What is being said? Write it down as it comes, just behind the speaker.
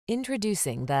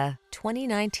Introducing the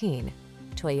 2019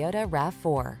 Toyota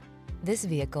RAV4. This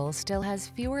vehicle still has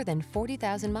fewer than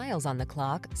 40,000 miles on the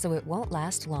clock, so it won't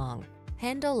last long.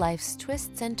 Handle life's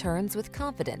twists and turns with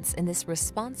confidence in this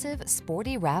responsive,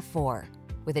 sporty RAV4.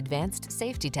 With advanced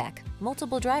safety tech,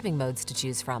 multiple driving modes to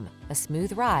choose from, a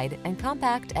smooth ride, and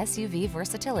compact SUV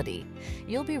versatility,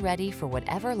 you'll be ready for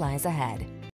whatever lies ahead.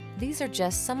 These are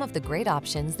just some of the great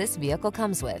options this vehicle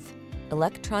comes with: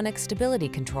 electronic stability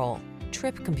control,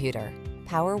 trip computer,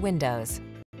 power windows,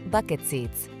 bucket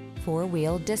seats,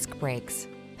 four-wheel disc brakes,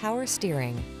 power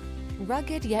steering.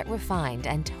 Rugged yet refined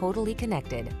and totally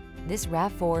connected, this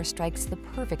RAV4 strikes the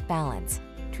perfect balance.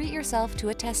 Treat yourself to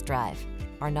a test drive.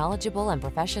 Our knowledgeable and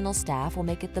professional staff will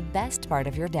make it the best part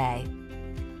of your day.